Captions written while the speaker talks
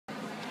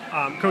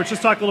Coach,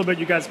 just talk a little bit.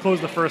 You guys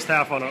closed the first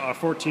half on a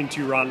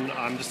 14-2 run.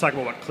 Just talk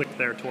about what clicked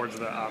there towards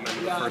the end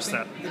of the first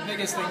set. The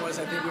biggest thing was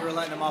I think we were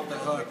letting them off the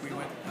hook. We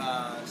went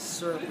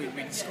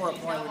we'd score a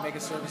point, we'd make a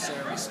service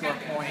error, we score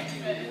a point.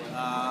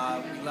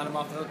 We let them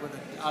off the hook with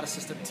an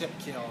out-of-system tip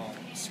kill,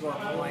 score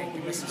a point,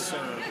 we miss a serve.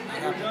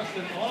 That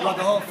happened throughout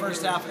the whole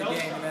first half of the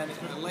game, and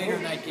then later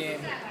in that game,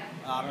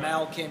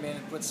 Mal came in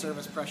and put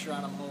service pressure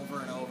on them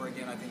over and over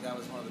again. I think that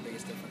was one of the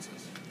biggest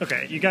differences.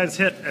 Okay, you guys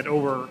hit at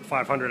over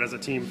 500 as a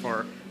team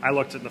for, I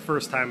looked at the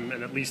first time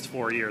in at least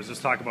 4 years.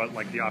 Just talk about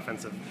like the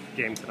offensive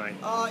game tonight.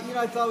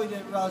 I thought we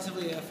did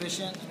relatively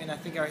efficient. I mean, I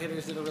think our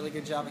hitters did a really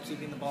good job of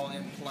keeping the ball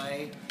in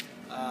play.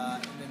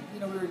 And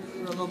then,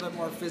 we were a little bit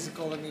more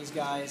physical than these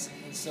guys,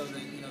 and so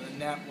the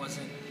net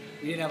wasn't.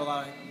 We didn't have a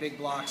lot of big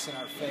blocks in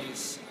our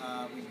face.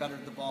 We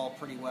bettered the ball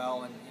pretty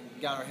well and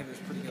got our hitters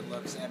pretty good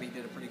looks. Abby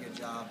did a pretty good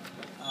job.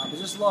 But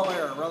just low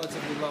error,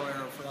 relatively low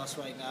error for us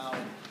right now,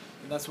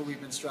 and that's what we've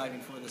been striving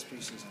for this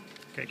preseason.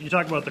 Okay, can you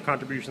talk about the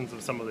contributions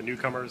of some of the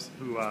newcomers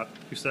who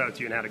stood out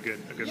to you and had a good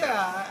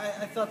Yeah,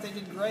 I thought they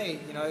did great.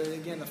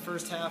 Again, the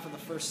first half of the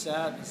first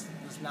set was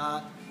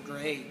not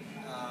great.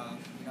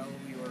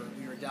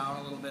 We were down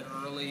a little bit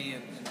early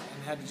and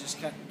had to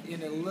just get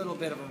in a little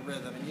bit of a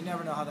rhythm. And you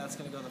never know how that's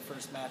going to go the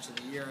first match of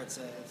the year. It's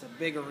a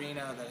big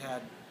arena that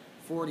had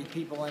 40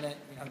 people in it.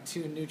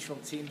 2 neutral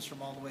teams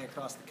from all the way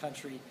across the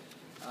country.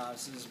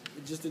 So it's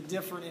just a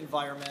different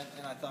environment,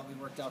 and I thought we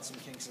worked out some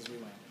kinks as we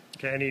went.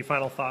 Okay, any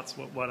final thoughts?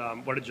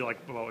 What did you like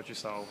about what you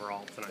saw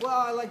overall tonight? Well,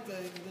 I like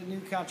the new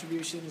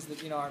contributions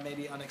that are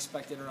maybe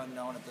unexpected or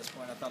unknown at this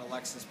point. I thought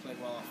Alexis played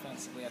well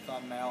offensively. I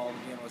thought Mel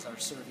again was our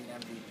serving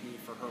MVP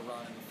for her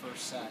run in the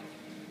first set.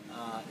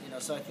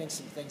 So I think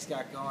some things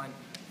got going.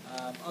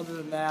 Other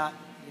than that,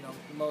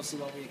 mostly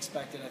what we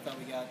expected. I thought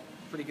we got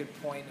pretty good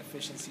point and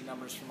efficiency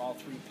numbers from all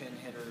 3 pin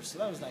hitters, so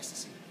that was nice to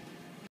see.